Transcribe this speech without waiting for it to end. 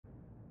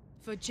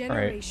For Alright,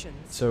 generations,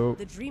 so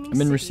the Dreaming I've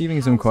been City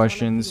receiving some housed one of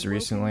questions the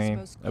recently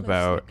most closely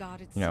about,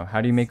 guarded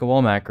how do you secrets. make a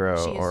wall macro,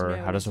 She is or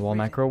how known does as a wall Riven,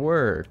 macro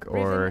work,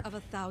 Riven or, of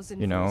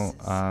 1,000 you know,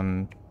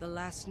 voices, the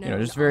last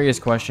known just various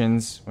Ahamkara.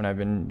 questions when I've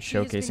been She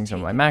has been showcasing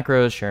some of my taken,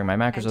 macros, sharing my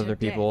macros and with her other death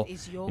people,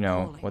 is your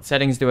calling. what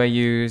settings do I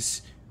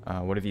use,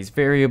 what do these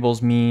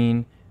variables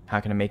mean, how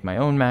can I make my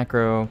own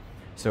macro.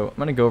 So I'm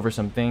going to go over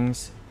some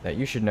things that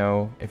you should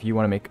know if you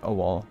want to make a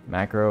wall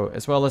macro,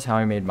 as well as how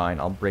I made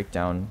mine. I'll break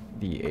down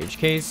the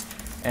AHKs,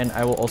 and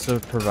I will also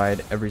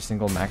provide every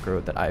single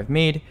macro that I've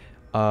made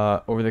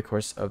over the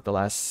course of the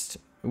last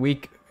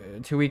week,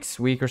 2 weeks,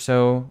 week or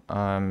so.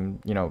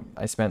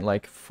 I spent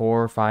like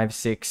 4, 5,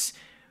 6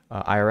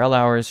 IRL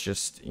hours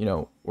just,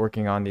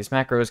 working on these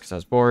macros because I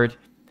was bored.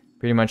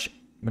 Pretty much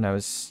when I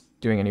was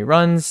doing any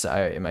runs,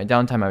 in my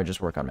downtime, I would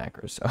just work on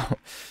macros. So,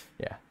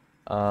 yeah.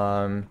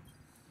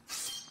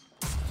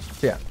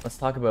 So yeah, let's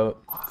talk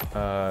about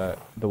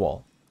the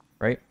wall,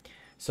 right?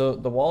 So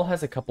the wall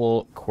has a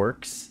couple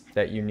quirks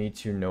that you need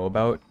to know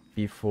about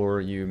before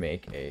you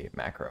make a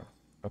macro,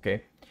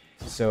 okay?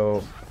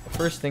 So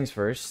first things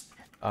first,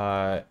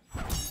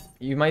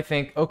 you might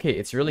think, okay,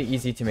 it's really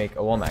easy to make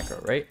a wall macro,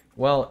 right?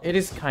 Well, it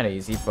is kind of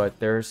easy, but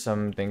there are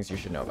some things you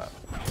should know about.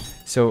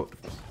 So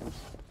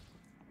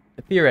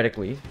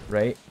theoretically,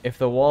 right, if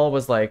the wall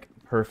was like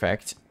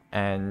perfect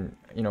and,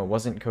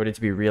 wasn't coded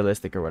to be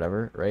realistic or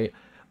whatever, right,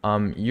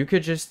 you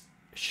could just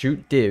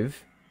shoot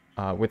div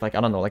with like,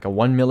 I don't know, like a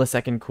 1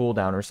 millisecond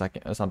cooldown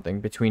or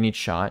something between each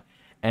shot,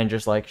 and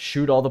just like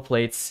shoot all the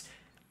plates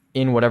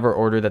in whatever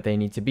order that they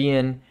need to be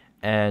in,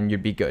 and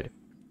you'd be good,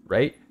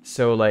 right?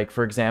 So like,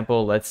 for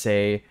example, let's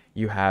say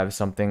you have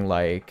something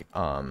like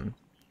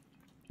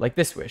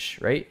this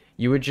wish, right?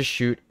 You would just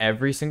shoot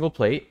every single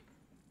plate,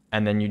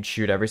 and then you'd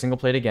shoot every single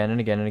plate again and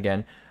again and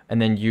again,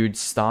 and then you'd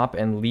stop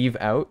and leave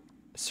out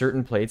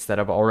certain plates that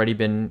have already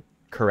been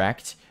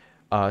correct.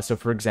 So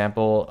for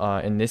example,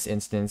 in this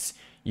instance,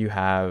 you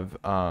have,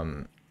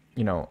 on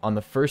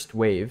the first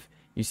wave,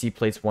 you see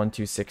plates 1,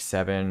 2, 6,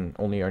 7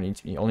 only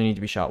need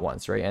to be shot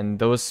once, right? And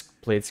those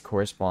plates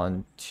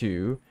correspond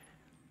to,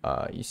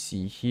 you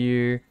see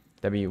here,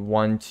 that'd be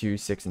 1, 2,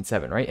 6, and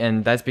 7, right?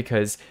 And that's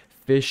because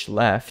fish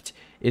left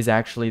is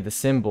actually the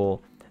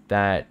symbol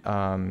that,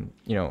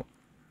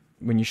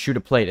 when you shoot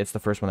a plate, it's the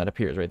first one that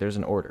appears, right? There's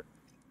an order.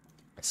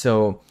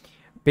 So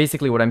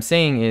basically what I'm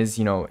saying is,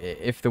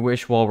 if the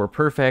wish wall were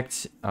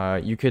perfect,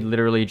 you could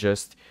literally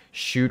just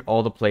shoot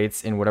all the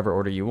plates in whatever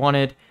order you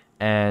wanted,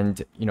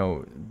 and,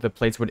 the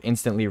plates would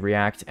instantly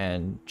react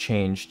and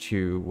change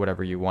to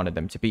whatever you wanted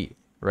them to be,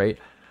 right?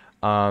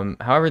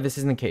 However, this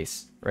isn't the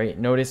case, right?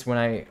 Notice when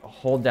I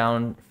hold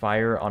down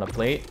fire on a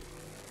plate,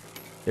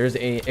 there's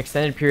a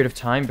extended period of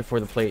time before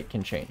the plate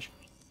can change,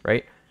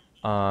 right?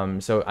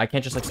 So I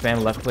can't just like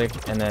spam left click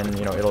and then,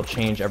 it'll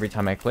change every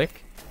time I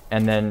click.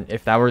 And then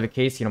if that were the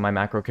case, my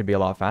macro could be a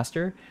lot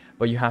faster.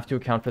 But you have to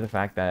account for the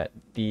fact that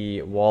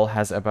the wall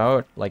has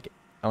about like,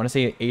 I want to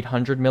say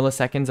 800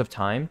 milliseconds of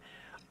time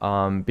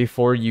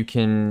before you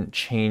can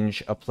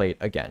change a plate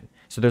again.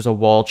 So there's a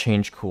wall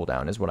change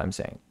cooldown is what I'm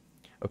saying.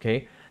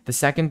 Okay. The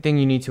second thing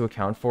you need to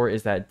account for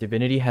is that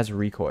Divinity has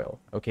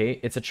recoil. Okay.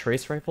 It's a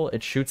trace rifle.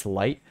 It shoots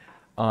light.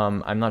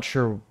 I'm not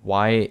sure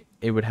why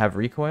it would have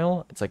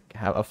recoil. It's like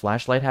a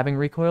flashlight having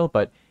recoil,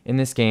 but in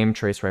this game,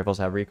 trace rifles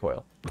have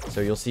recoil. So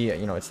you'll see,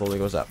 it slowly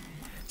goes up.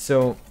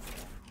 So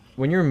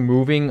when you're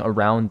moving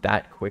around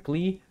that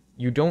quickly,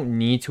 you don't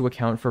need to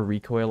account for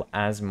recoil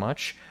as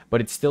much,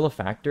 but it's still a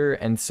factor.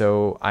 And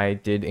so I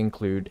did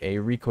include a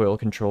recoil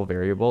control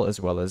variable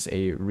as well as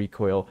a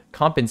recoil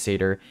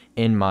compensator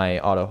in my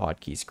auto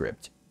hotkey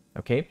script.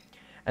 Okay.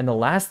 And the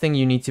last thing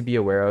you need to be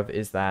aware of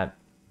is that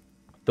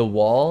the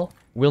wall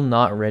will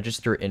not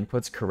register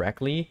inputs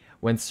correctly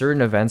when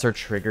certain events are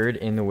triggered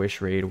in the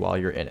wish raid while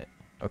you're in it,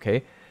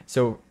 okay?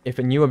 So if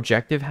a new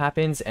objective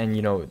happens and,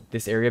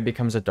 this area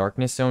becomes a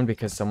darkness zone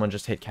because someone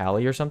just hit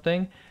Cali or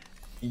something,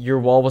 your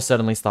wall will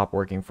suddenly stop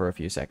working for a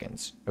few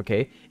seconds,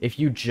 okay? If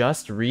you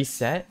just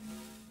reset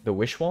the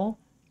wish wall,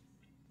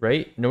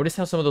 right? Notice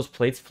how some of those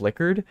plates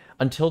flickered?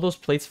 Until those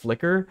plates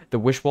flicker, the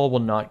wish wall will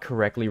not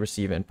correctly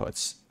receive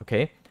inputs,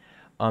 okay?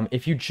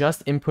 If you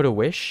just input a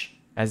wish,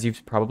 as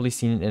you've probably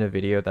seen in a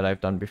video that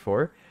I've done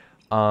before,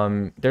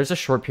 there's a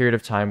short period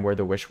of time where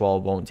the wish wall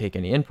won't take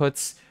any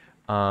inputs,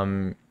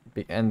 and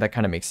that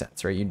kind of makes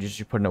sense, right?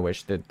 You put in a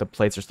wish, the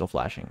plates are still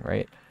flashing,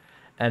 right?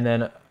 And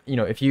then,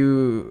 if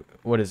you,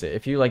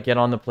 if you like get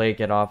on the plate,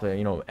 get off,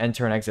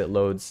 enter and exit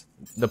loads,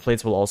 the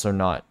plates will also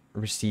not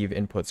receive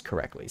inputs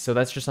correctly. So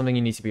that's just something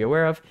you need to be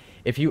aware of.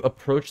 If you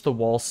approach the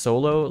wall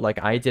solo,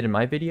 like I did in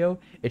my video,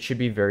 it should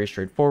be very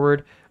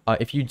straightforward.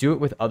 If you do it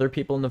with other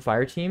people in the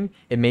fire team,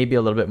 it may be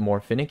a little bit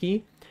more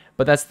finicky,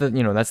 but that's the,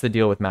 that's the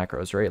deal with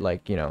macros, right?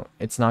 Like,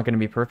 it's not going to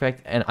be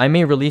perfect. And I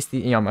may release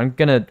the, I'm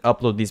going to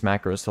upload these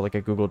macros to like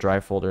a Google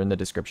Drive folder in the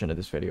description of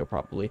this video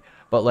probably.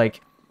 But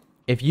like,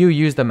 if you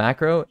use the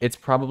macro, it's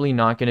probably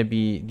not going to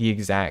be the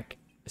exact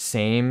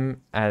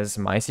same as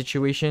my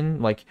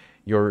situation, like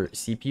your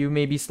CPU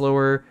may be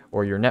slower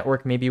or your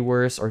network may be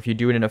worse, or if you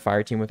do it in a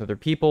fire team with other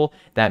people,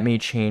 that may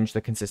change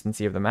the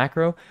consistency of the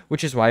macro,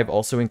 which is why I've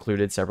also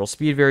included several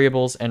speed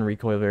variables and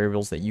recoil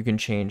variables that you can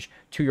change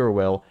to your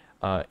will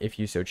if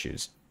you so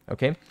choose.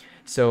 Okay,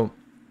 so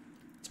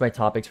it's my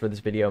topics for this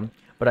video,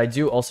 but I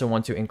do also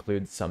want to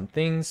include some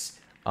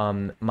things.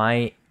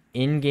 My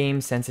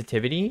in-game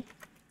sensitivity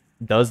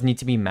does need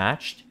to be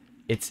matched.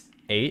 It's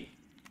 8.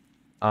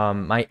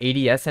 My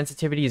ADS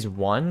sensitivity is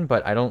 1,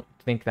 but I don't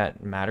think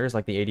that matters,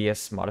 like the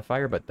ADS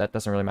modifier, but that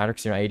doesn't really matter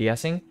because you're not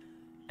ADSing.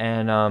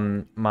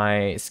 And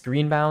my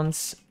screen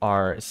bounds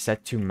are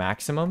set to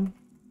maximum,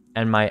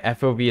 and my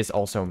FOV is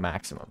also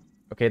maximum.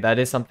 Okay, that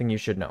is something you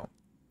should know.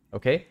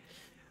 Okay?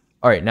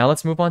 All right, now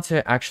let's move on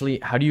to actually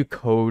how do you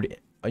code,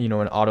 an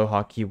auto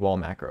hotkey wall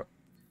macro.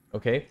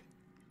 Okay?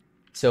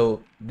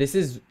 So this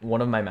is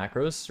one of my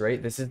macros,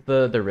 right? This is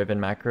the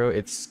ribbon macro.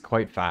 It's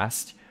quite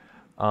fast.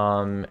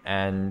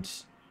 And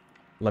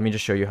let me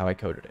just show you how I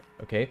coded it,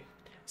 okay?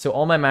 So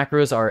all my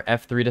macros are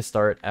F3 to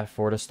start,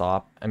 F4 to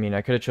stop. I mean,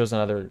 I could have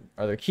chosen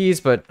other keys,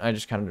 but I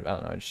just kind of, I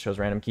don't know, I just chose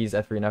random keys,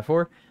 F3 and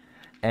F4.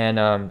 And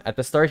at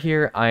the start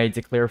here, I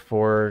declare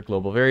 4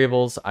 global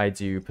variables. I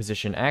do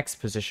position X,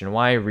 position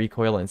Y,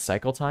 recoil, and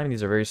cycle time.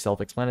 These are very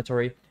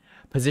self-explanatory.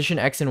 Position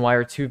X and Y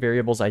are 2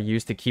 variables I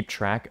use to keep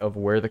track of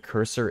where the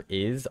cursor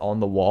is on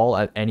the wall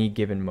at any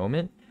given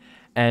moment.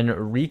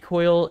 And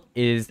recoil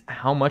is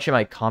how much am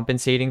I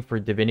compensating for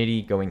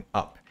divinity going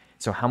up.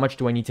 So how much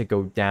do I need to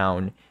go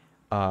down,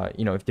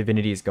 if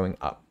divinity is going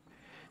up.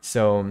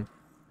 So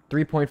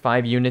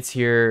 3.5 units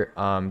here,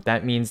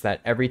 that means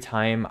that every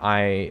time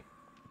I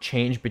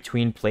change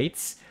between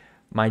plates,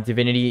 my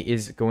divinity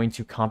is going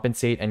to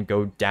compensate and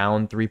go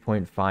down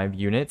 3.5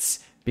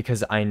 units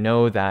because I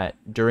know that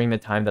during the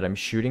time that I'm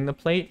shooting the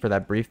plate for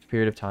that brief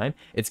period of time,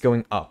 it's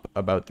going up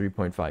about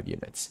 3.5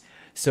 units.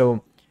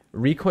 So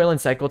recoil and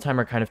cycle time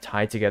are kind of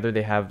tied together.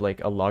 They have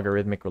like a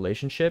logarithmic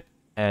relationship,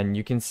 and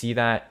you can see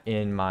that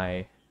in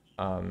my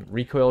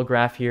recoil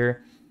graph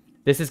here.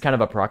 This is kind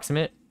of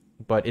approximate,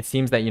 but it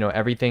seems that,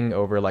 everything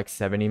over like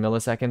 70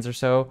 milliseconds or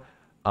so,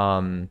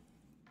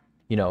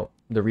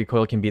 the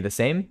recoil can be the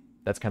same.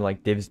 That's kind of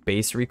like div's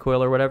base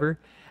recoil or whatever.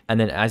 And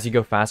then as you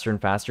go faster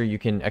and faster, you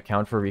can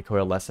account for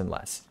recoil less and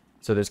less.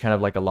 So there's kind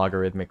of like a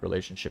logarithmic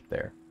relationship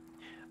there.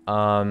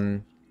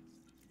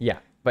 Yeah,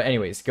 but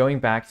anyways, going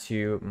back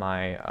to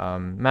my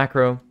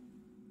macro.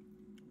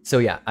 So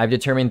yeah, I've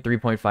determined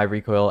 3.5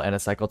 recoil and a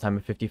cycle time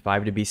of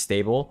 55 to be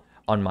stable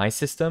on my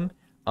system.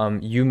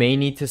 You may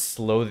need to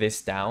slow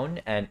this down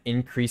and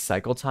increase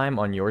cycle time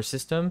on your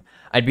system.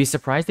 I'd be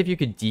surprised if you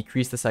could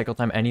decrease the cycle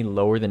time any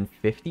lower than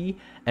 50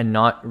 and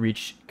not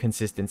reach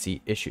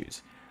consistency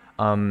issues.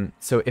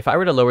 So if I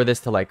were to lower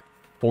this to like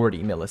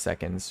 40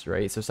 milliseconds,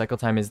 right? So cycle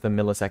time is the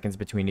milliseconds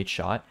between each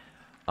shot.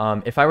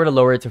 If I were to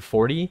lower it to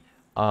 40,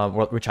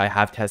 which I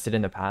have tested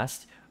in the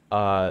past,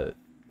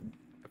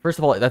 first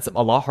of all, that's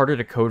a lot harder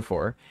to code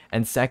for.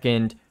 And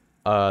second,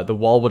 the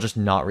wall will just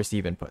not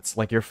receive inputs.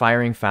 Like you're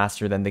firing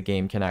faster than the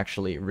game can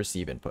actually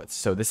receive inputs.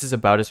 So this is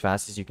about as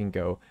fast as you can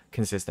go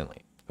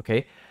consistently.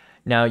 Okay.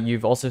 Now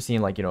you've also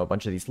seen like, a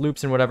bunch of these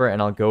loops and whatever,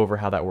 and I'll go over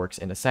how that works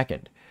in a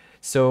second.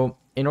 So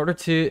in order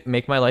to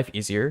make my life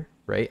easier,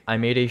 right, I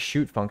made a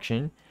shoot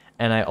function,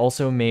 and I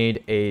also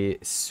made a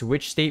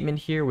switch statement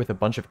here with a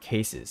bunch of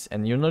cases.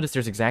 And you'll notice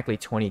there's exactly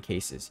 20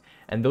 cases,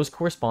 and those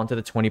correspond to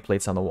the 20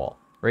 plates on the wall,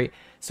 right?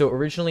 So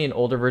originally in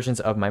older versions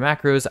of my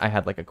macros, I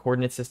had like a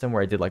coordinate system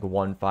where I did like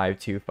 1, 5,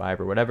 2,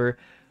 5 or whatever.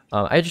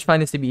 I just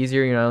find this to be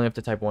easier. I only have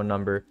to type one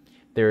number.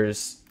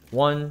 There's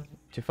 1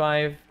 to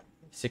 5,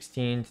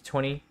 16 to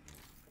 20.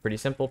 Pretty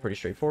simple, pretty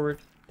straightforward.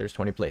 There's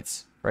 20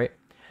 plates, right?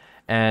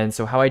 And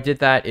so how I did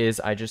that is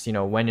I just,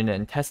 went in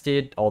and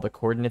tested all the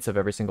coordinates of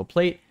every single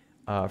plate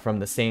from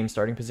the same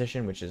starting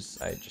position, which is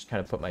I just kind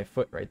of put my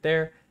foot right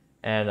there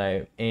and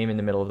I aim in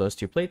the middle of those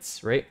 2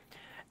 plates, right?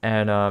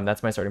 And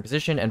that's my starting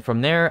position. And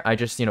from there, I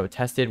just,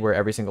 tested where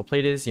every single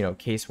plate is,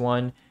 case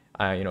 1,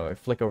 I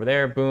flick over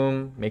there,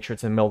 boom, make sure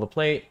it's in the middle of the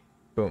plate,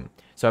 boom.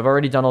 So I've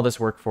already done all this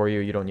work for you.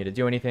 You don't need to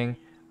do anything.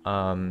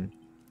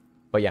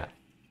 But yeah,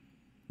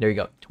 there you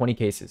go, 20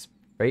 cases,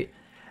 right?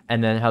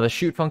 And then how the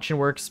shoot function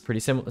works, pretty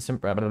simple.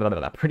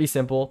 Pretty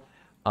simple.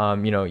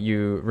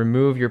 You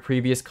remove your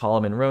previous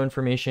column and row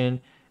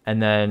information,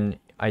 and then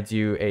I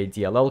do a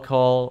DLL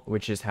call,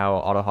 which is how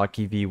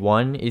AutoHotkey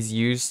V1 is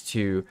used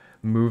to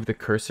move the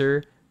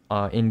cursor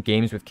in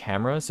games with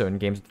camera, so in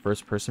games with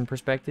first-person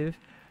perspective.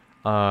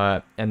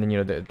 And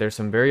then there's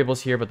some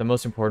variables here, but the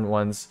most important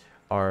ones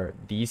are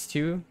these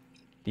two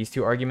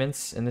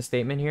arguments in the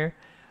statement here.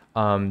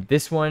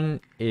 This one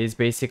is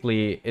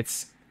basically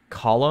it's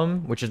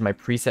column, which is my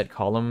preset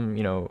column,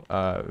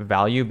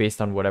 value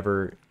based on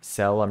whatever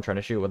cell I'm trying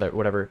to shoot,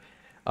 whatever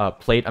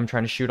plate I'm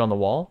trying to shoot on the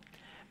wall.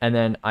 And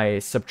then I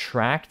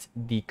subtract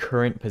the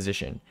current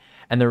position.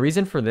 And the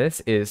reason for this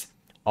is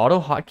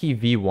AutoHotkey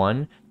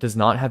V1 does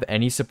not have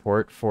any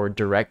support for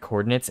direct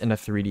coordinates in a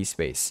 3D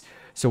space.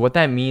 So what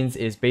that means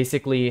is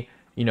basically,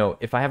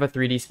 if I have a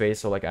 3D space,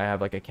 so like I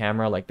have like a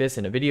camera like this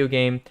in a video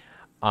game,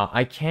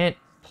 I can't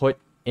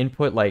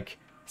input like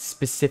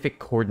specific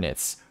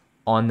coordinates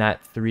on that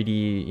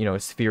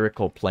 3D,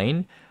 spherical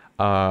plane.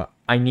 I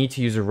need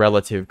to use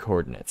relative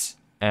coordinates.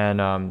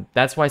 And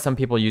that's why some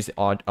people use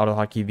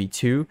AutoHotkey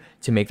V2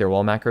 to make their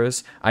wall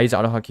macros. I use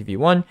AutoHotkey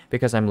V1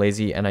 because I'm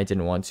lazy and I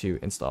didn't want to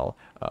install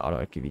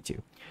AutoHotkey V2.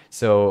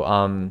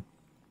 So,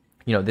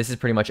 this is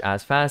pretty much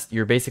as fast.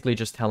 You're basically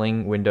just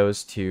telling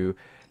Windows to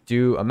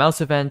do a mouse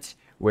event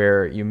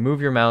where you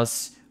move your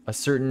mouse a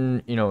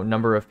certain,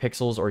 number of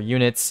pixels or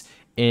units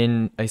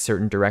in a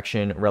certain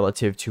direction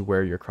relative to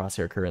where your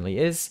crosshair currently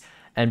is.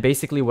 And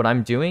basically what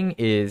I'm doing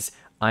is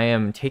I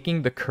am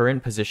taking the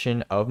current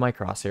position of my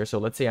crosshair. So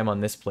let's say I'm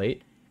on this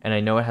plate and I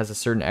know it has a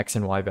certain X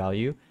and Y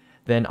value.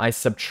 Then I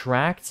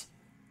subtract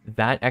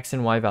that X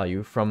and Y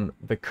value from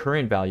the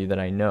current value that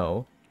I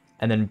know.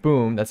 And then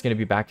boom, that's going to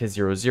be back to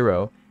 0,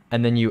 0.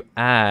 And then you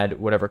add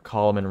whatever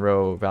column and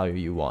row value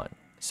you want.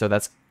 So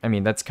that's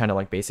kind of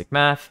like basic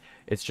math.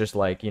 It's just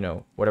like,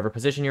 whatever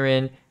position you're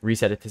in,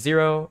 reset it to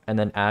 0, and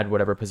then add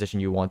whatever position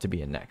you want to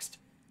be in next.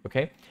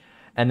 Okay?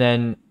 And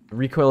then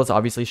recoil is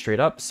obviously straight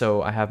up,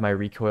 so I have my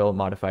recoil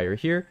modifier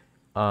here,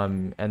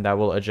 and that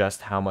will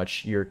adjust how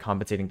much you're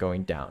compensating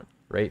going down,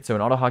 right? So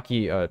in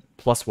AutoHotkey,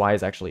 plus Y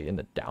is actually in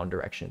the down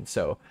direction.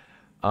 So,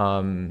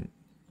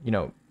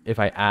 if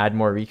I add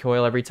more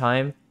recoil every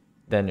time,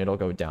 then it'll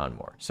go down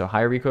more. So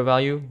higher recoil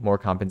value, more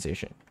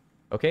compensation.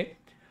 Okay?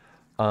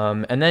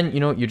 And then,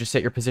 you just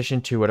set your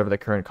position to whatever the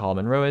current column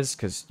and row is,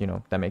 because,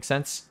 that makes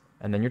sense.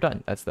 And then you're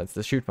done. That's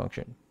the shoot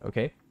function.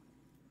 Okay?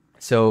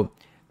 So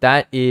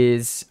that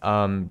is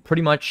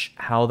pretty much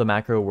how the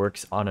macro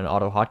works on an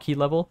AutoHotkey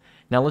level.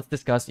 Now let's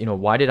discuss,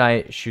 why did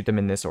I shoot them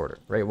in this order,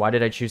 right? Why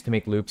did I choose to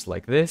make loops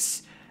like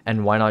this?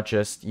 And why not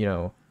just,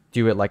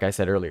 do it like I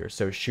said earlier?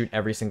 So shoot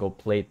every single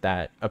plate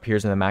that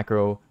appears in the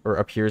macro or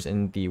appears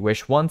in the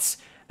wish once,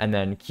 and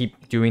then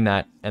keep doing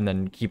that, and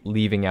then keep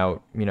leaving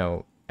out,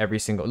 every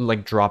single,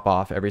 like drop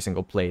off every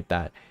single plate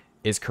that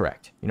is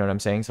correct. You know what I'm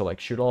saying? So like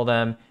shoot all of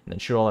them, and then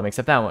shoot all of them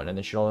except that one, and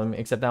then shoot all of them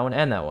except that one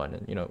and that one,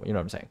 and you know what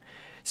I'm saying.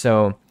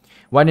 So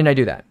why didn't I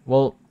do that?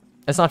 Well,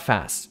 it's not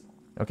fast.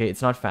 Okay,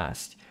 it's not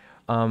fast.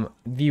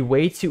 The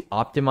way to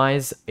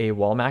optimize a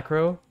wall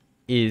macro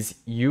is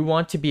you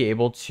want to be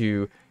able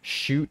to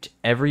shoot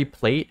every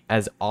plate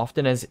as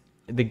often as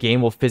the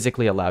game will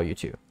physically allow you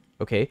to.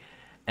 Okay,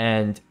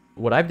 and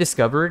what I've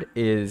discovered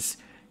is,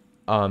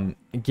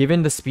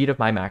 given the speed of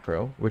my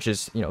macro, which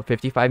is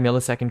 55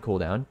 millisecond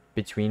cooldown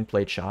between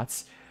plate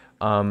shots,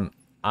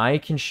 I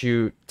can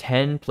shoot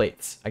 10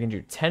 plates. I can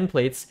shoot 10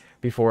 plates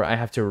before I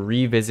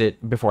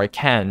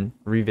can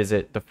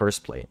revisit the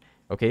first plate.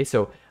 Okay,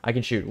 so I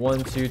can shoot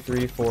 1, 2,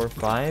 3, 4,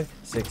 5,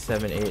 6,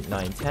 7, 8,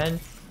 9, 10.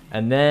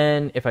 And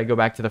then if I go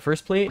back to the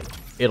first plate,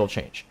 it'll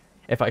change.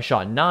 If I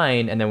shot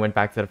 9 and then went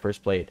back to the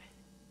first plate,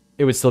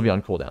 it would still be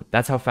on cooldown.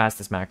 That's how fast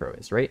this macro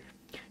is, right?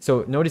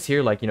 So notice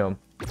here, like,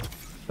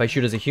 if I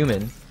shoot as a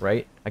human,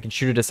 right, I can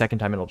shoot it a second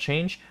time, it'll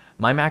change.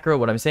 My macro,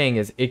 what I'm saying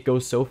is it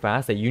goes so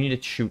fast that you need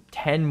to shoot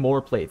 10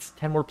 more plates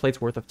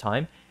worth of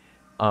time,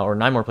 or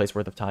 9 more plates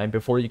worth of time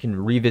before you can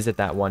revisit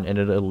that one, and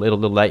it'll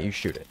let you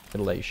shoot it.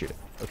 It'll let you shoot it,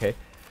 okay?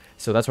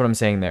 So that's what I'm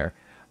saying there.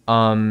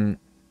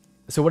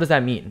 So what does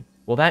that mean?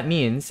 Well, that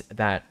means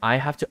that I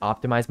have to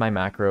optimize my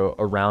macro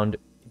around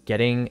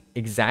getting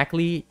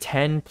exactly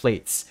 10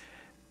 plates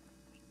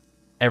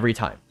every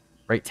time,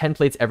 right? 10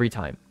 plates every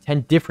time.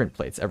 10 different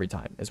plates every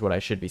time is what I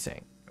should be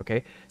saying,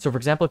 okay? So for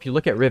example, if you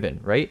look at Riven,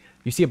 right,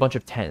 you see a bunch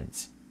of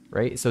 10s,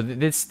 right? So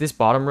this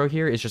bottom row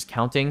here is just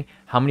counting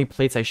how many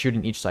plates I shoot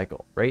in each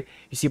cycle, right?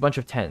 You see a bunch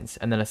of 10s,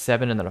 and then a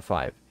 7, and then a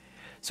 5.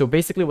 So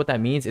basically what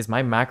that means is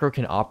my macro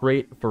can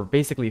operate for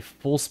basically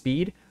full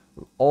speed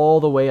all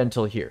the way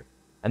until here.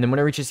 And then when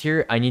it reaches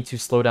here, I need to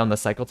slow down the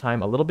cycle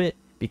time a little bit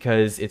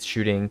because it's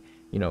shooting,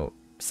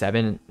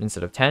 7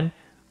 instead of 10.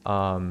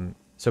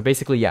 So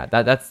basically, yeah,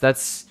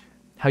 that's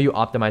how you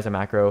optimize a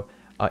macro.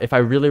 If I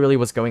really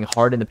was going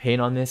hard in the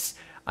paint on this,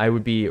 I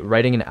would be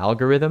writing an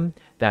algorithm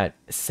that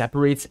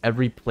separates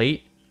every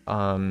plate,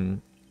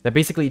 that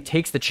basically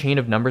takes the chain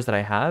of numbers that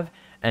I have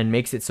and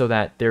makes it so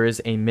that there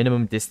is a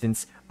minimum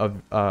distance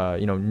of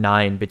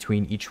 9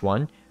 between each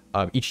one,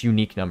 each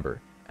unique number,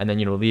 and then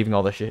leaving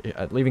all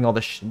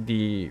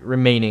the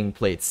remaining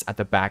plates at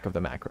the back of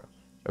the macro.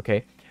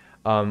 Okay,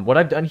 what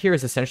I've done here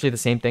is essentially the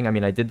same thing. I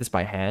mean, I did this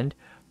by hand,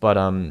 but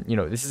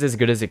this is as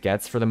good as it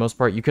gets for the most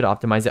part. You could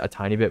optimize it a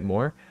tiny bit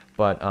more,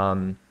 but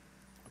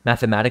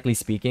mathematically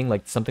speaking,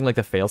 like something like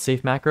the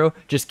failsafe macro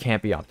just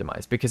can't be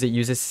optimized because it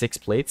uses 6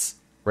 plates,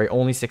 right?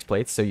 Only 6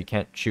 plates, so you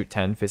can't shoot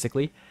 10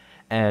 physically.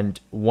 And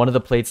one of the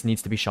plates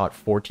needs to be shot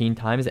 14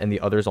 times, and the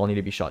others all need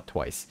to be shot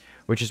twice.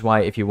 Which is why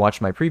if you watch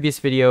my previous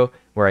video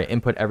where I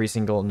input every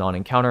single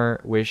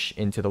non-encounter wish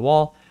into the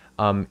wall,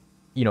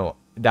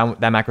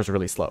 that macro is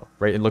really slow,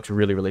 right? It looks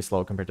really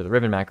slow compared to the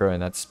Riven macro,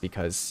 and that's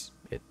because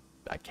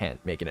I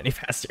can't make it any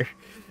faster.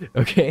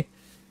 Okay,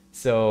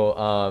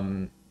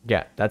 so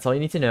yeah, that's all you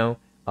need to know.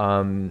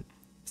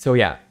 So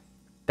yeah,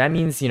 that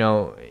means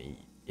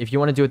if you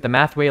want to do it the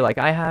math way like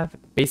I have,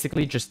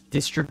 basically just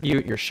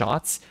distribute your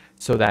shots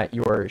so that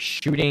you're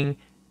shooting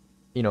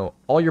you know,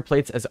 all your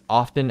plates as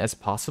often as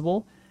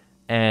possible,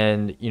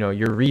 and you know,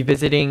 you're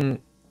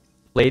revisiting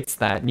plates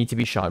that need to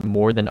be shot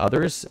more than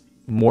others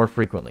more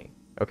frequently.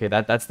 Okay,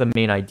 that's the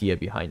main idea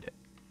behind it.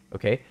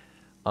 Okay,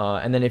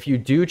 and then if you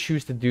do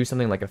choose to do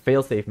something like a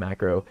failsafe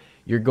macro,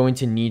 you're going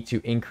to need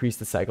to increase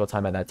the cycle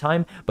time at that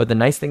time. But the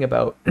nice thing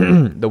about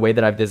the way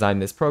that I've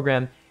designed this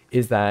program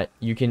is that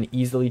you can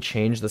easily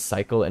change the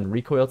cycle and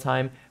recoil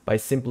time by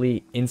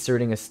simply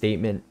inserting a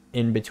statement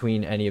in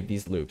between any of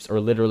these loops, or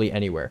literally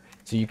anywhere.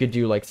 So you could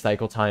do like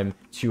cycle time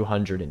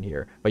 200 in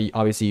here, but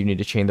obviously you need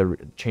to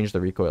change the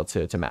recoil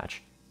to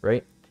match,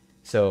 right?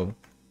 So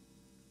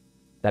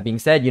that being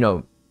said, you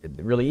know,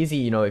 really easy,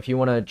 you know, if you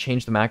want to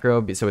change the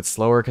macro so it's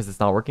slower because it's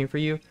not working for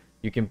you,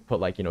 you can put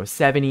like, you know,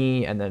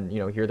 70, and then, you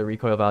know, here are the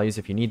recoil values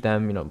if you need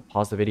them, you know,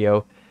 pause the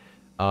video.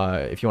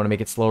 If you want to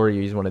make it slower,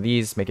 you use one of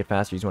these. Make it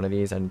faster, use one of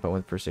these, and put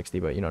one for 60,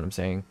 but you know what I'm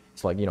saying?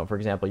 So like, you know, for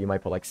example, you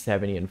might put like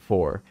 70 and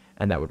 4,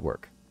 and that would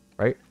work,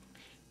 right?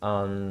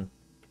 So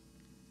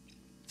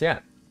yeah,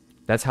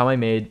 that's how I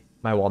made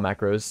my wall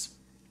macros.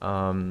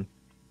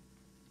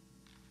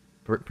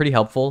 Pretty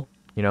helpful,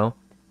 you know?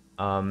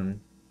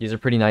 These are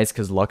pretty nice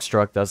because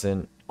Luckstruck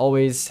doesn't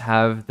always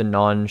have the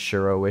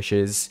non-Shuro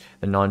wishes,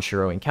 the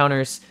non-Shuro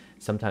encounters.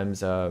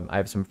 Sometimes I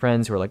have some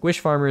friends who are like wish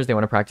farmers. They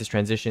want to practice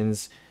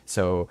transitions.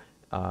 So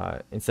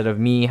instead of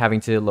me having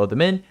to load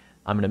them in,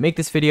 I'm going to make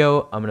this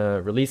video. I'm going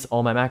to release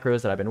all my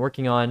macros that I've been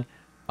working on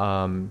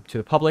to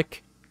the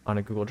public on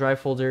a Google Drive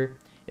folder.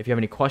 If you have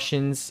any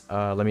questions,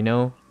 let me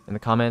know in the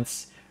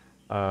comments.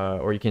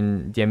 Or you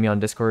can DM me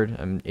on Discord.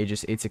 I'm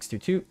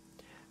Aegis8622.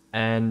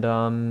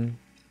 And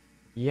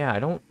yeah, I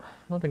don't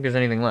think there's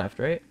anything left,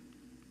 right?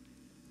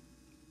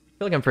 I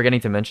feel like I'm forgetting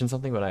to mention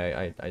something, but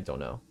I don't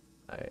know.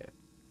 I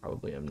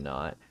probably am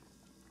not.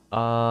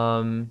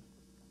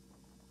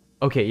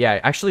 Okay, yeah,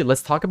 actually,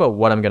 let's talk about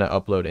what I'm gonna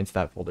upload into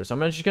that folder. So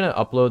I'm just gonna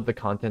upload the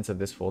contents of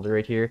this folder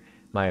right here,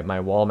 my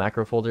wall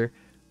macro folder.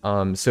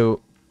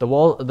 So the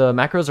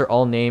macros are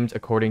all named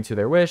according to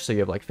their wish. So you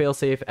have like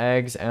failsafe,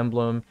 eggs,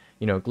 emblem,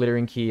 you know,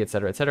 glittering key,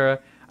 etc., etc.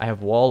 I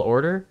have wall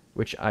order,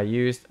 which I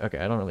used. Okay,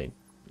 I don't really.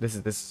 This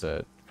is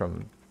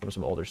from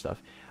some older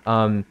stuff.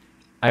 I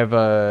have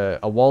a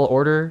wall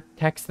order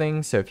text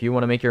thing. So if you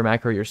want to make your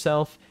macro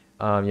yourself,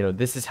 you know,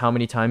 this is how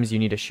many times you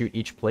need to shoot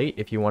each plate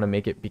if you want to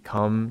make it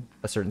become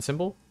a certain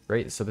symbol,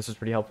 right? So this was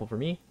pretty helpful for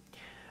me.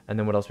 And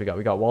then what else we got?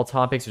 We got wall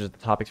topics, which are the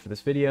topics for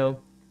this video.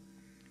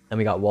 And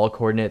we got wall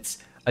coordinates.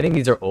 I think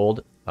these are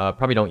old.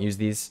 Probably don't use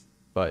these,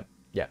 but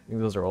yeah,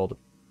 those are old.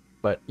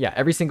 But yeah,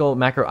 every single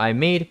macro I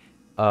made,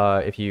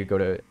 if you go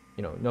to,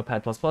 you know,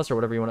 Notepad++ or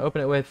whatever you want to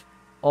open it with,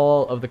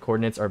 all of the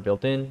coordinates are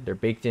built in. They're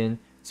baked in.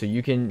 So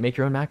you can make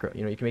your own macro.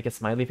 You know, you can make a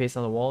smiley face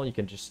on the wall. You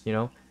can just, you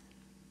know,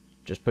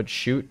 just put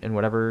shoot in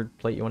whatever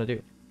plate you want to do.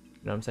 You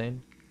know what I'm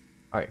saying?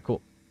 All right,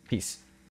 cool. Peace.